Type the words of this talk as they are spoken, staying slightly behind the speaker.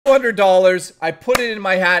$200. I put it in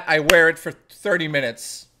my hat. I wear it for 30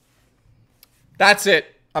 minutes. That's it.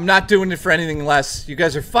 I'm not doing it for anything less. You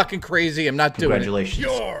guys are fucking crazy. I'm not doing it. Congratulations.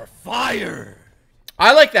 You're fired.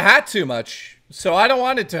 I like the hat too much, so I don't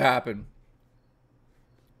want it to happen.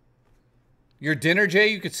 Your dinner, Jay,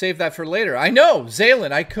 you could save that for later. I know,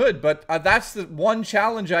 Zaylin, I could, but that's the one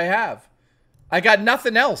challenge I have. I got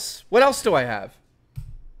nothing else. What else do I have?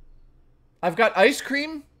 I've got ice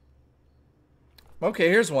cream. Okay,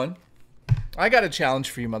 here's one. I got a challenge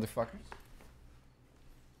for you, motherfuckers.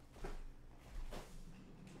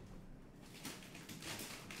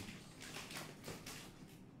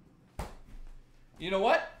 You know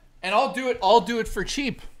what? And I'll do it for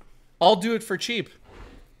cheap. I'll do it for cheap.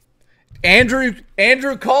 Andrew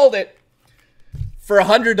called it for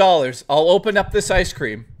 $100. I'll open up this ice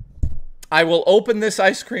cream. I will open this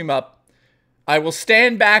ice cream up. I will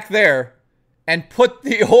stand back there and put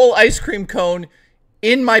the whole ice cream cone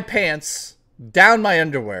in my pants, down my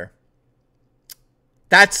underwear.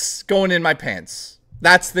 That's going in my pants.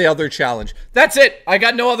 That's the other challenge. That's it. I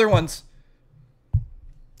got no other ones.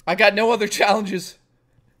 I got no other challenges.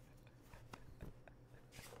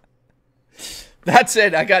 That's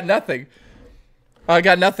it. I got nothing. I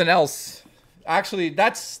got nothing else. Actually,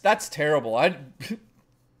 that's terrible.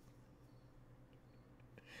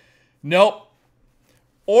 Nope.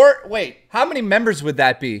 Or wait, how many members would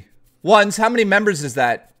that be? Ones. How many members is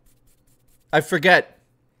that? I forget.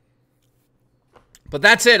 But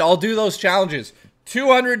that's it. I'll do those challenges.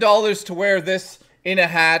 $200 to wear this in a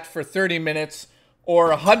hat for 30 minutes.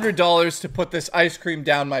 Or $100 to put this ice cream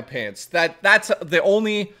down my pants. That's the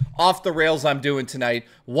only off the rails I'm doing tonight.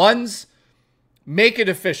 Ones, make it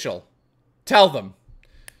official. Tell them.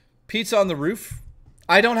 Pizza on the roof?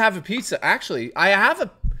 I don't have a pizza. Actually, I have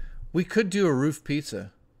a... We could do a roof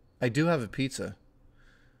pizza. I do have a pizza.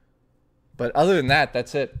 But other than that,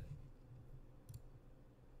 that's it.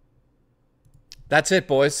 That's it,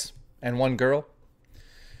 boys. And one girl.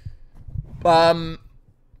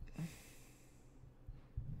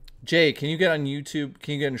 Jay, can you get on YouTube?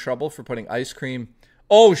 Can you get in trouble for putting ice cream?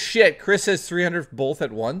 Oh, shit. Chris says 300 both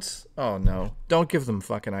at once. Oh, no. Don't give them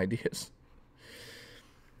fucking ideas.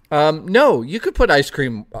 No, you could put ice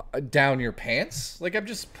cream down your pants. Like, I'm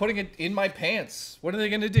just putting it in my pants. What are they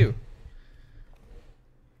going to do?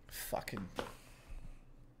 Fucking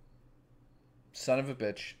son of a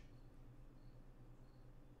bitch.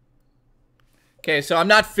 Okay, so I'm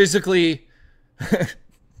not physically...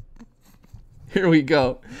 Here we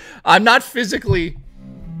go. I'm not physically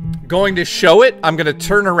going to show it. I'm going to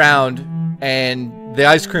turn around and the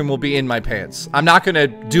ice cream will be in my pants. I'm not going to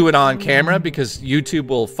do it on camera because YouTube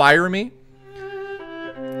will fire me.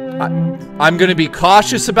 I'm going to be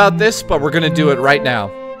cautious about this, but we're going to do it right now.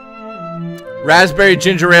 Raspberry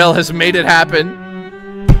ginger ale has made it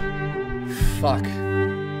happen. Fuck.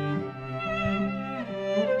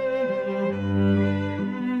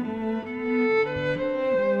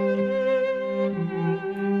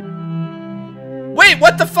 Wait,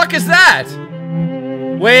 what the fuck is that?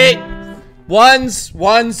 Wait. Ones.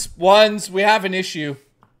 We have an issue.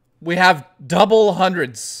 We have double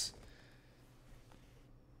hundreds.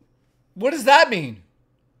 What does that mean?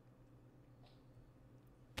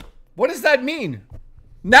 What does that mean?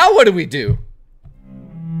 Now what do we do?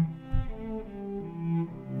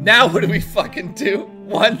 Now what do we fucking do?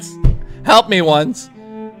 Ones. Help me, ones.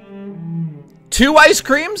 2 ice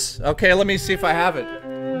creams? Okay, let me see if I have it.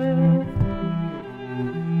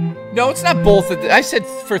 No, it's not both. I said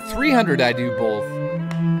for 300 I do both.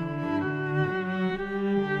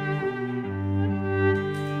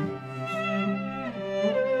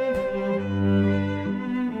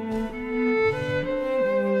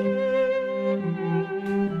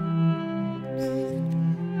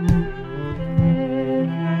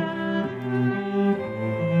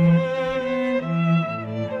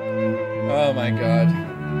 Oh my god.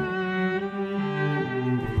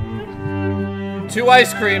 2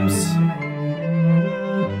 ice creams.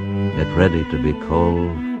 Get ready to be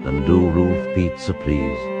cold and do roof pizza,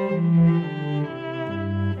 please.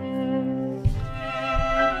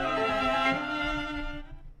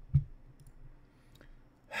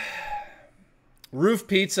 Roof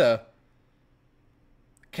pizza.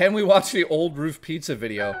 Can we watch the old roof pizza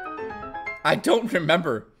video? I don't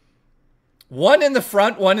remember. 1 in the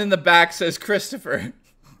front, 1 in the back, says Christopher.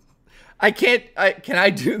 Can I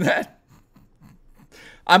do that?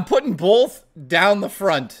 I'm putting both down the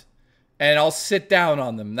front and I'll sit down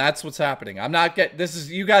on them. That's what's happening. I'm not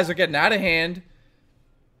you guys are getting out of hand.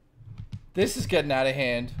 This is getting out of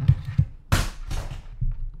hand.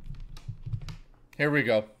 Here we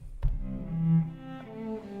go.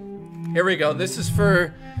 Here we go. This is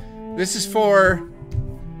for This is for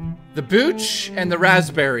the Booch and the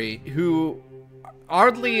Raspberry, who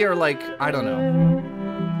oddly are like, I don't know.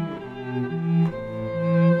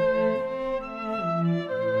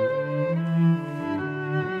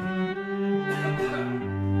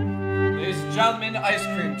 Ladies and gentlemen, ice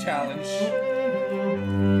cream challenge.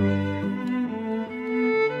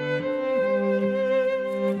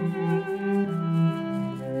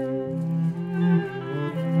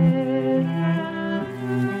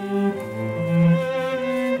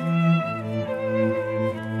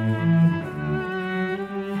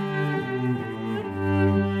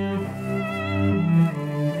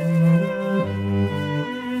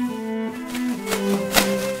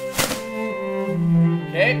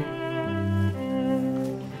 Okay.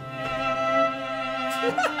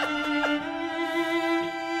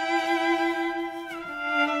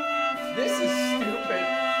 This is stupid.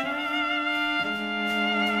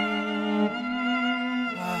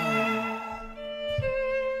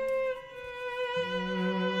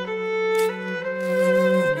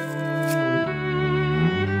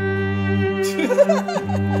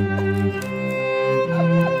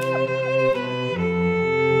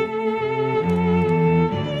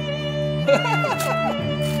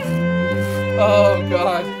 Oh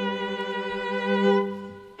God.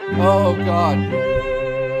 Oh God.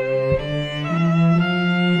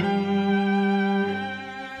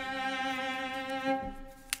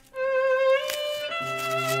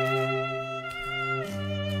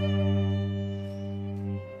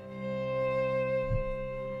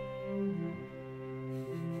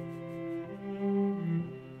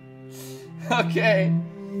 Okay.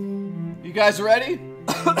 You guys ready?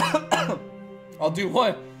 I'll do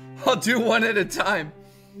one at a time.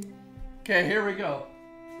 Okay, here we go.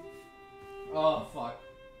 Oh, fuck.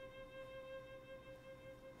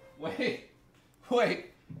 Wait.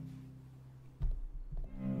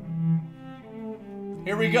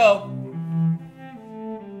 Here we go.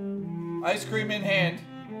 Ice cream in hand.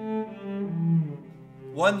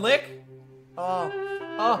 One lick. Okay.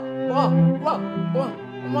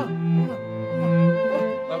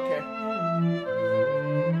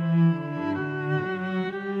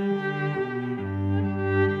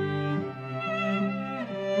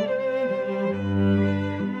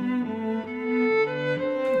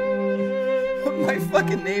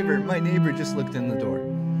 My neighbor just looked in the door.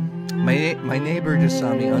 My neighbor just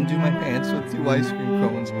saw me undo my pants with 2 ice cream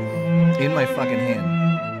cones in my fucking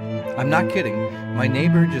hand. I'm not kidding. My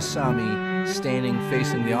neighbor just saw me standing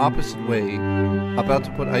facing the opposite way, about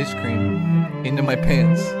to put ice cream into my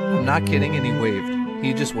pants. I'm not kidding, and he waved.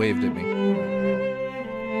 He just waved at me.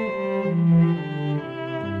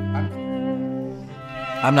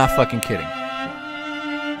 I'm not fucking kidding.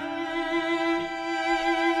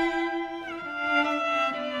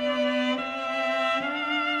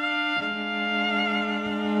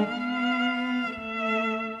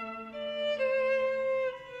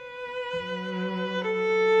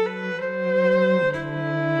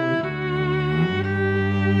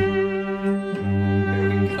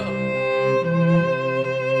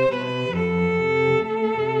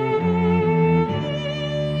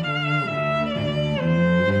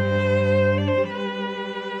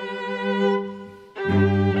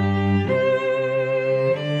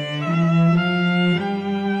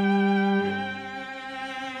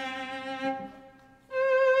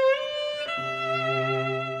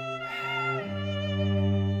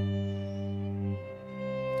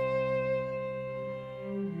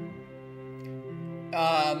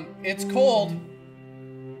 It's cold.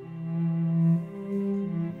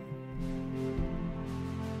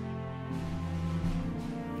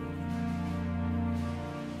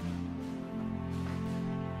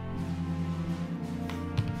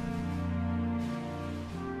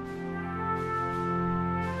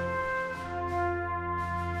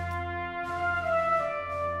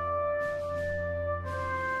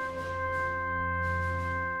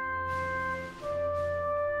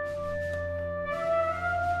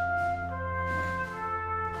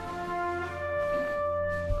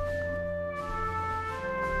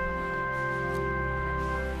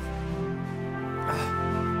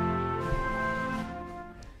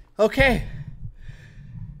 Okay.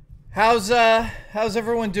 How's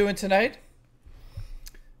everyone doing tonight?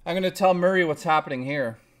 I'm gonna tell Murray what's happening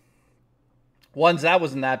here. That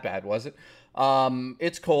wasn't that bad, was it?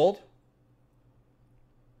 It's cold.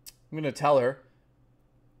 I'm gonna tell her.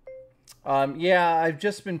 Yeah, I've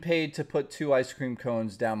just been paid to put 2 ice cream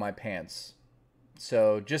cones down my pants.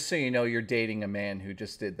 So just so you know, you're dating a man who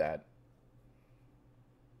just did that.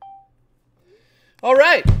 All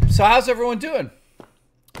right. So how's everyone doing?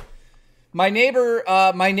 My neighbor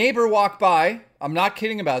walked by. I'm not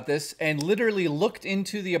kidding about this, and literally looked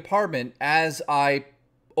into the apartment as I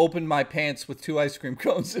opened my pants with 2 ice cream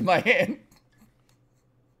cones in my hand.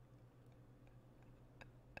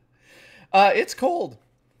 It's cold.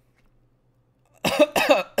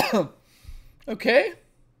 Okay.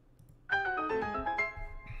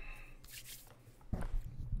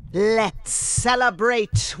 Let's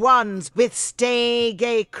celebrate ones with steak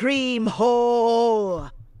a cream ho.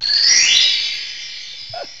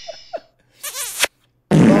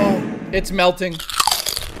 Oh, it's melting.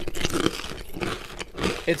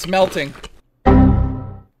 It's melting.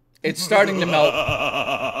 It's starting to melt.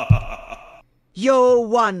 Yo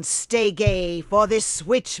one stay gay for this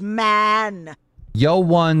switch man. Yo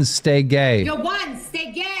ones stay gay. Yo, one,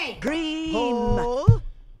 stay gay. Cream ho.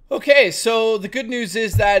 Okay, so the good news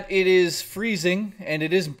is that it is freezing, and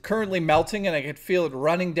it is currently melting, and I can feel it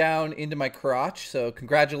running down into my crotch, so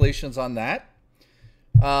congratulations on that.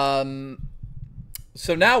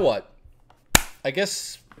 So now what? I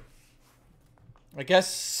guess...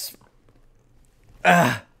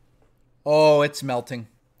 Oh, it's melting.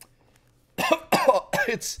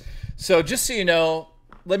 So just so you know,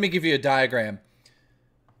 let me give you a diagram.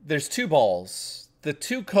 There's 2 balls. The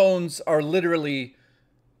 2 cones are literally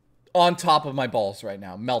on top of my balls right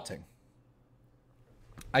now, melting.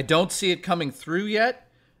 I don't see it coming through yet,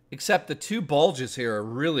 except the 2 bulges here are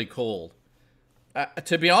really cold.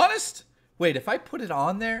 To be honest, wait, if I put it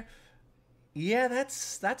on there, yeah,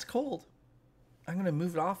 that's cold. I'm gonna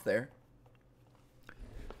move it off there.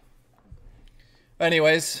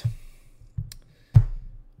 Anyways,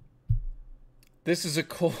 this is a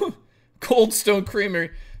Cold Stone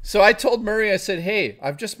Creamery. So I told Murray, I said, hey,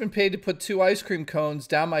 I've just been paid to put 2 ice cream cones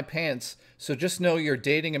down my pants, so just know you're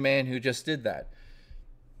dating a man who just did that.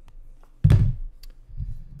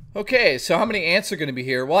 Okay, so how many ants are going to be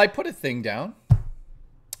here? Well, I put a thing down.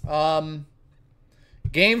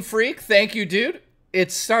 Game Freak, thank you, dude.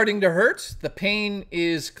 It's starting to hurt. The pain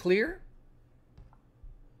is clear.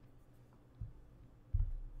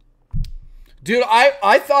 Dude,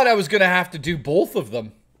 I thought I was going to have to do both of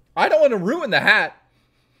them. I don't want to ruin the hat.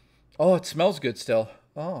 Oh, it smells good still.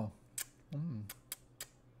 Oh.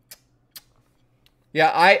 Yeah,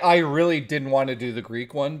 I really didn't want to do the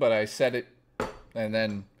Greek one, but I said it. And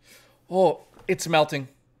then, oh, it's melting.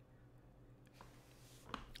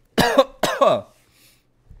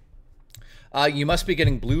 You must be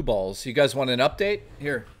getting blue balls. You guys want an update?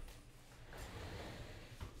 Here.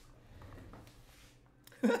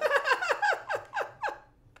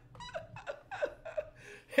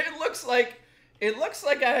 It looks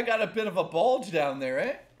like I got a bit of a bulge down there,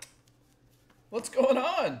 eh? What's going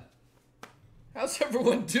on? How's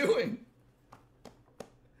everyone doing?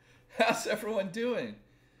 How's everyone doing?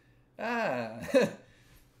 Ah.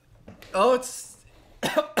 Oh, it's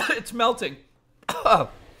it's melting.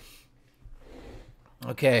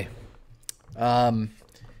 Okay.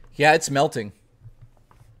 Yeah, it's melting.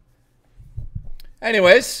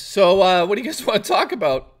 Anyways, so what do you guys want to talk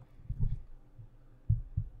about?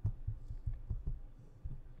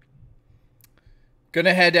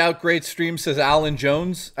 Gonna head out. Great stream, says Alan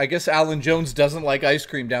Jones. I guess Alan Jones doesn't like ice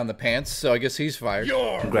cream down the pants, so I guess he's fired.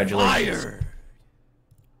 You're Congratulations. fired.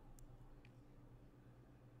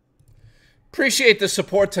 Appreciate the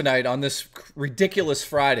support tonight on this ridiculous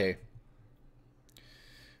Friday.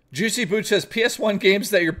 Juicy Boot says, PS1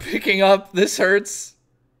 games that you're picking up. This hurts.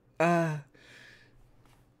 Oh,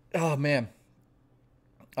 man.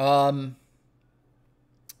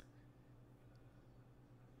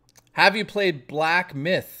 Have you played Black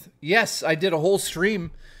Myth? Yes, I did a whole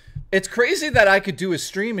stream. It's crazy that I could do a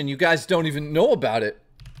stream and you guys don't even know about it.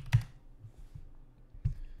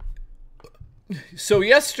 So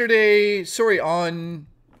yesterday, sorry, on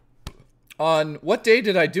what day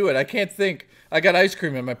did I do it? I can't think. I got ice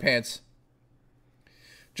cream in my pants.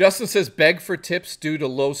 Justin says, beg for tips due to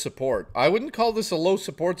low support. I wouldn't call this a low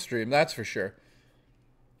support stream, that's for sure.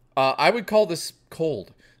 I would call this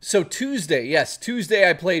cold. So Tuesday, yes, Tuesday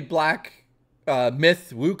I played Black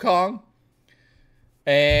Myth Wukong.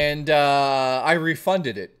 And I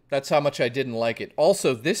refunded it. That's how much I didn't like it.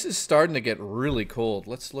 Also, this is starting to get really cold.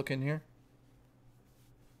 Let's look in here.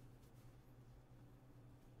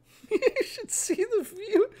 You should see the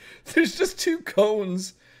view. There's just 2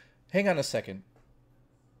 cones. Hang on a second.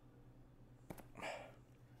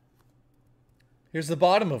 Here's the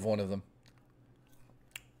bottom of one of them.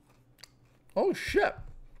 Oh, shit.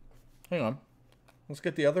 Hang on. Let's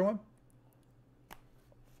get the other one.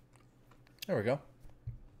 There we go.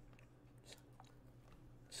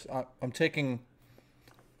 So I'm just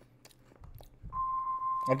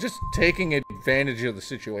taking advantage of the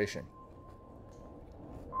situation.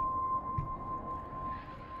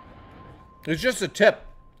 It's just a tip.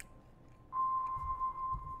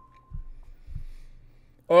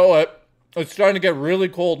 Oh, it's starting to get really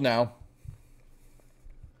cold now.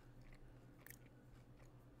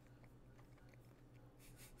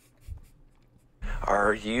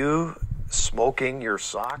 Are you smoking your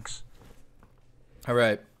socks? All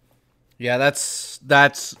right. Yeah, that's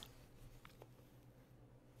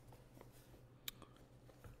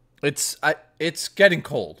it's getting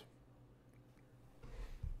cold.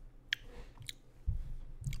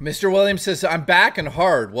 Mr. Williams says, I'm back and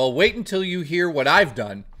hard. Well, wait until you hear what I've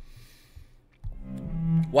done.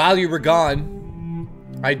 While you were gone,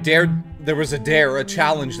 there was a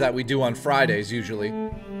challenge that we do on Fridays usually.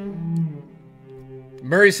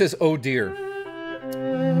 Murray says, oh dear.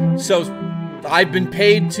 So I've been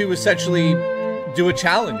paid to essentially do a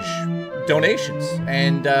challenge, donations,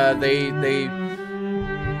 and they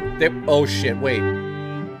oh shit, wait.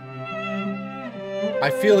 I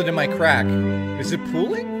feel it in my crack. Is it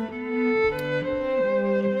pooling?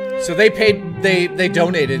 So they paid, they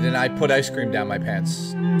donated, and I put ice cream down my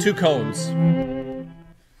pants. 2 cones. And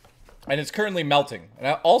it's currently melting.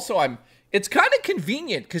 And it's kind of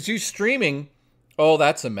convenient because you're streaming. Oh,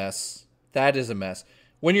 that's a mess. That is a mess.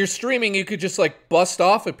 When you're streaming, you could just like bust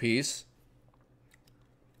off a piece.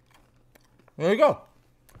 There you go.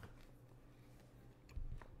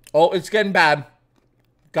 Oh, it's getting bad.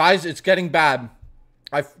 Guys, it's getting bad.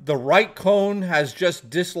 The right cone has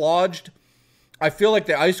just dislodged. I feel like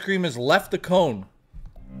the ice cream has left the cone.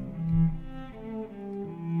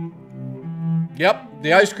 Yep,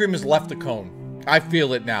 the ice cream has left the cone. I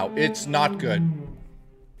feel it now. It's not good.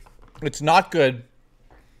 It's not good.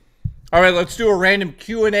 All right, let's do a random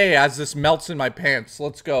Q&A as this melts in my pants.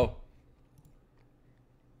 Let's go.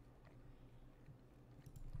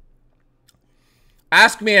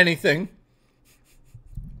 Ask me anything.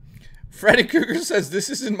 Freddy Krueger says, this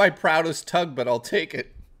isn't my proudest tug, but I'll take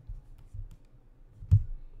it.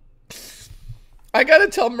 I gotta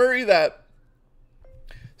tell Murray that.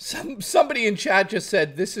 Somebody in chat just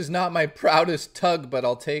said, this is not my proudest tug, but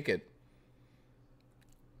I'll take it.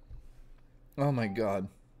 Oh my god.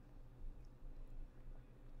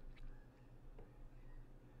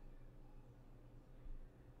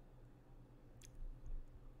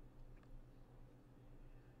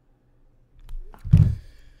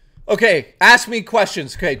 Okay, ask me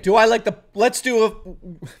questions. Okay, do I like the... Let's do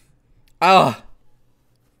a...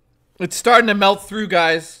 It's starting to melt through,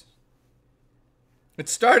 guys.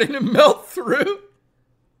 It's starting to melt through.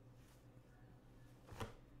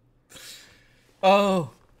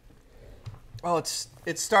 Oh, it's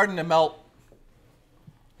starting to melt.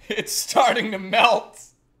 It's starting to melt.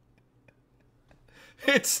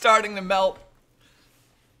 It's starting to melt.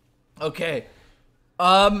 Okay.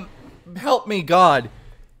 Help me, God.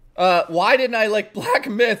 Why didn't I like Black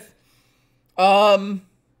Myth?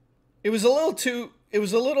 It was a little too... It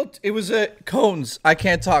was cones. I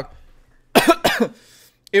can't talk.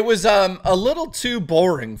 It was a little too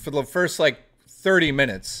boring for the first like 30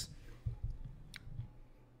 minutes.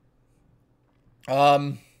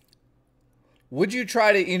 Would you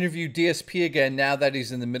try to interview DSP again now that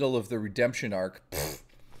he's in the middle of the redemption arc? Pfft.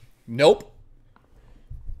 Nope.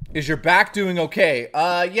 Is your back doing okay?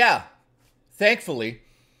 Yeah. Thankfully.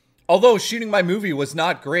 Although shooting my movie was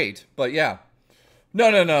not great, but yeah.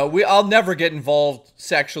 No. I'll never get involved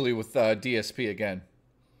sexually with DSP again.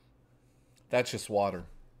 That's just water.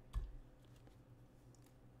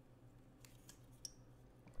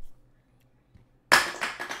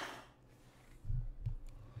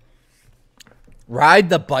 Ride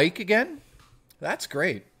the bike again? That's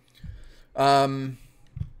great. Dan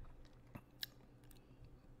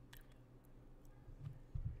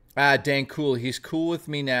Cool. He's cool with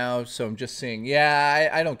me now, so I'm just saying, yeah,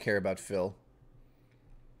 I don't care about Phil.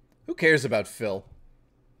 Who cares about Phil?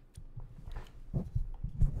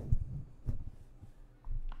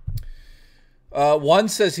 One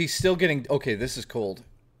says he's still getting... Okay, this is cold.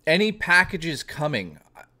 Any packages coming?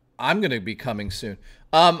 I'm going to be coming soon.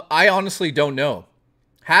 I honestly don't know.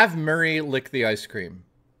 Have Murray lick the ice cream.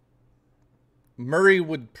 Murray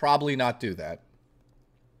would probably not do that.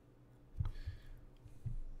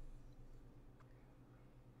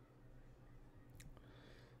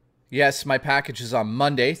 Yes, my package is on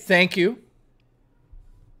Monday. Thank you.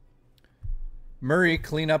 Murray,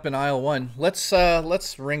 clean up in aisle 1.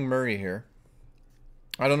 Let's ring Murray here.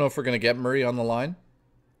 I don't know if we're going to get Murray on the line.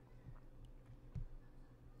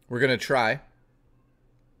 We're going to try.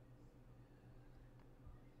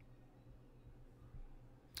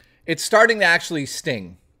 It's starting to actually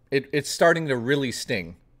sting. It's starting to really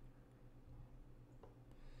sting.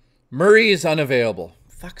 Murray is unavailable.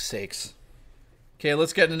 Fuck's sakes. Okay,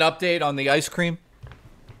 let's get an update on the ice cream.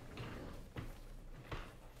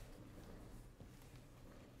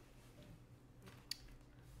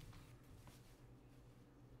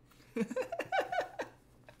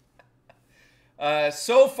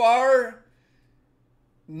 So far,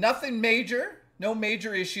 nothing major. No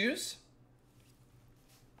major issues.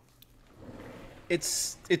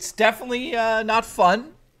 It's definitely not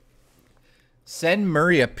fun. Send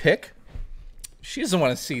Murray a pic. She doesn't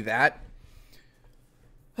want to see that.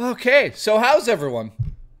 Okay, so how's everyone?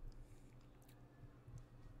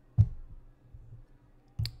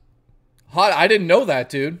 Hot, I didn't know that,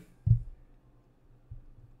 dude.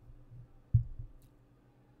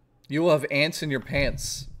 You will have ants in your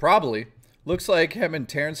pants. Probably. Looks like him and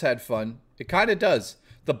Terrence had fun. It kind of does.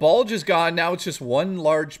 The bulge is gone. Now it's just one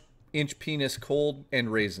large inch penis, cold,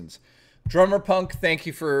 and raisins. Drummer Punk, thank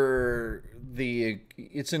you for the...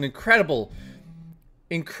 It's an incredible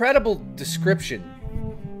description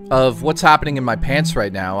of what's happening in my pants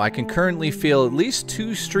right now. I can currently feel at least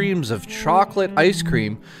 2 streams of chocolate ice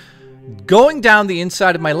cream going down the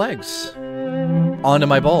inside of my legs onto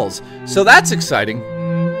my balls. So that's exciting.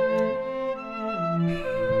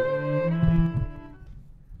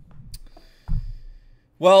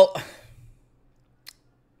 Well,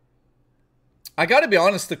 I gotta be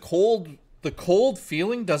honest, the cold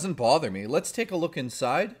feeling doesn't bother me. Let's take a look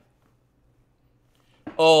inside.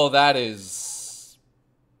 Oh, that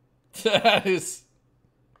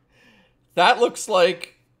looks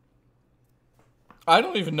like, I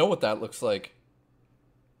don't even know what that looks like.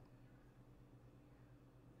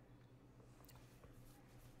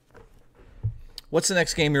 What's the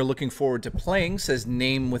next game you're looking forward to playing? Says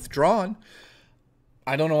name withdrawn.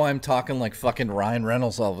 I don't know why I'm talking like fucking Ryan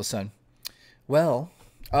Reynolds all of a sudden. Well,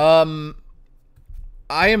 I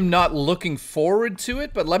am not looking forward to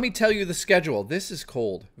it, but let me tell you the schedule. This is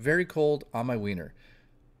cold. Very cold on my wiener.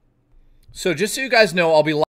 So just so you guys know, I'll be